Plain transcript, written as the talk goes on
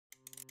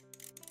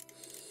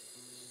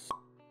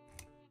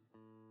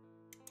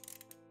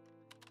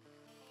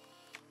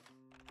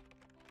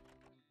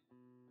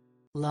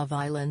Love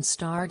Island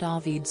star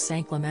Davide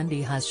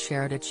Sanclemente has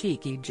shared a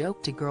cheeky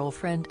joke to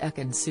girlfriend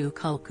Ekin-Su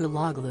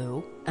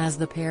Kulkuloglu, as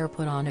the pair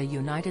put on a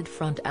united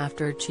front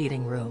after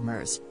cheating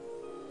rumors.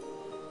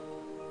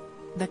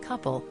 The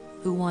couple,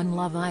 who won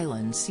Love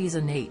Island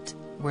Season 8,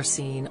 were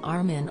seen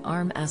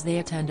arm-in-arm as they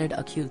attended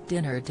a cute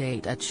dinner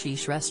date at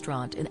Sheesh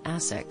restaurant in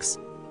Essex.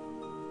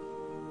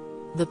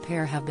 The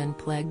pair have been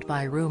plagued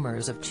by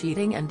rumors of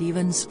cheating and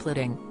even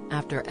splitting,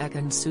 after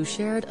Ekin-Su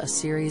shared a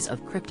series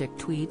of cryptic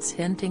tweets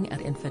hinting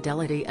at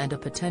infidelity and a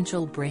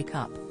potential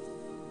breakup.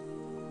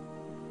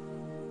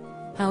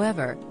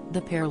 However,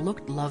 the pair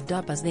looked loved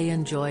up as they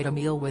enjoyed a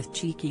meal with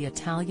cheeky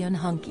Italian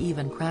hunk,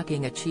 even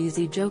cracking a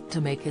cheesy joke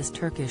to make his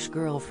Turkish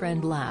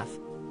girlfriend laugh.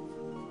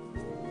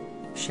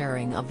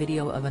 Sharing a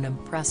video of an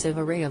impressive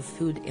array of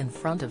food in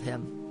front of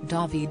him,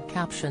 Davide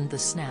captioned the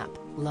snap,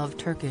 "Love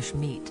Turkish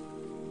meat.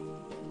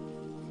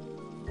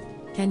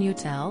 Can you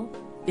tell?"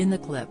 In the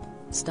clip,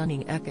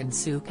 stunning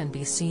Ekin-Su can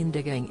be seen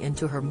digging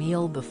into her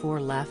meal before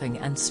laughing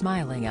and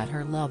smiling at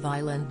her Love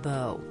Island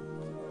beau.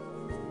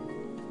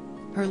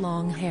 Her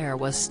long hair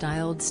was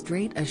styled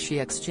straight as she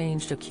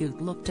exchanged a cute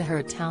look to her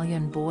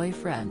Italian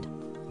boyfriend.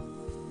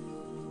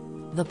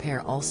 The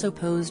pair also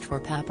posed for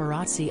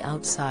paparazzi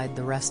outside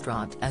the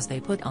restaurant as they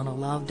put on a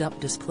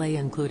loved-up display,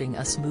 including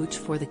a smooch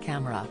for the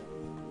camera.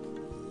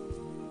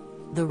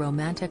 The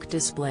romantic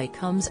display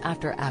comes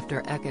after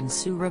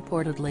Ekin-Su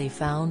reportedly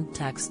found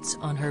texts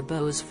on her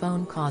beau's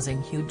phone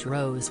causing huge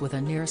rows with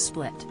a near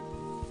split.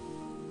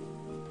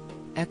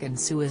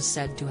 Ekin-Su is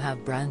said to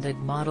have branded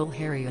model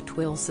Harriet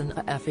Wilson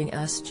a effing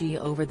SG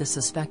over the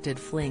suspected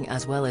fling,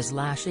 as well as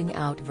lashing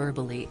out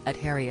verbally at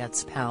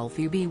Harriet's pal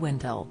Phoebe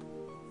Wintle.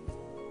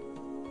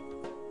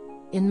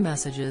 In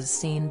messages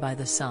seen by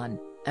The Sun,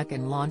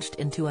 Ekin launched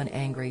into an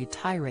angry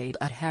tirade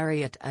at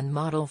Harriet and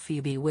model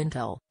Phoebe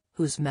Wintle,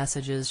 whose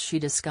messages she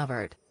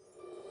discovered.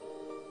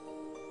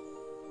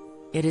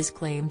 It is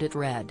claimed it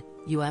read,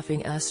 "You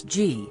effing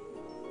SG.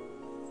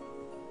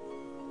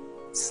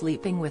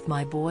 Sleeping with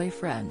my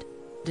boyfriend.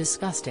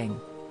 Disgusting.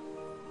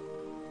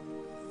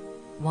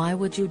 Why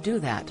would you do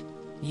that?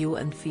 You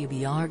and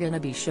Phoebe are gonna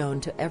be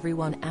shown to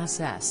everyone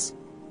SS.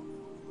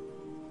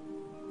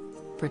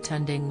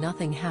 Pretending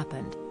nothing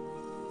happened.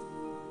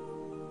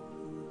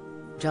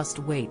 Just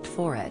wait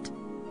for it.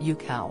 You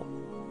cow.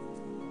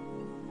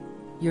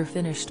 You're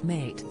finished,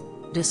 mate."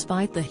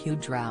 Despite the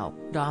huge row,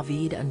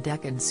 Davide and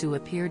Ekin-Su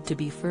appeared to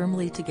be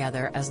firmly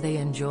together as they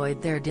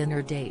enjoyed their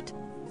dinner date.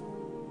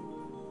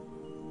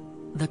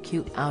 The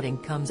cute outing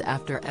comes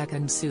after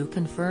Ekin-Su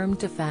confirmed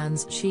to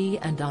fans she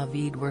and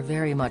Davide were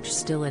very much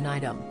still an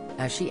item,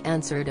 as she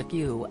answered a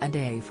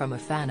Q&A from a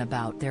fan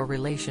about their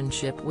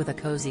relationship with a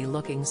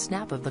cozy-looking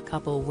snap of the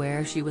couple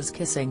where she was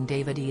kissing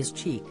Davide's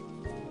cheek.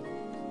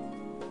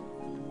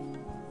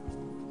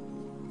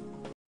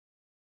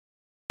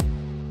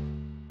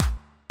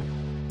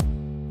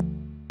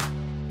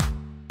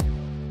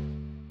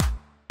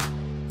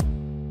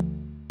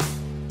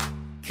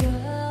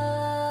 Good.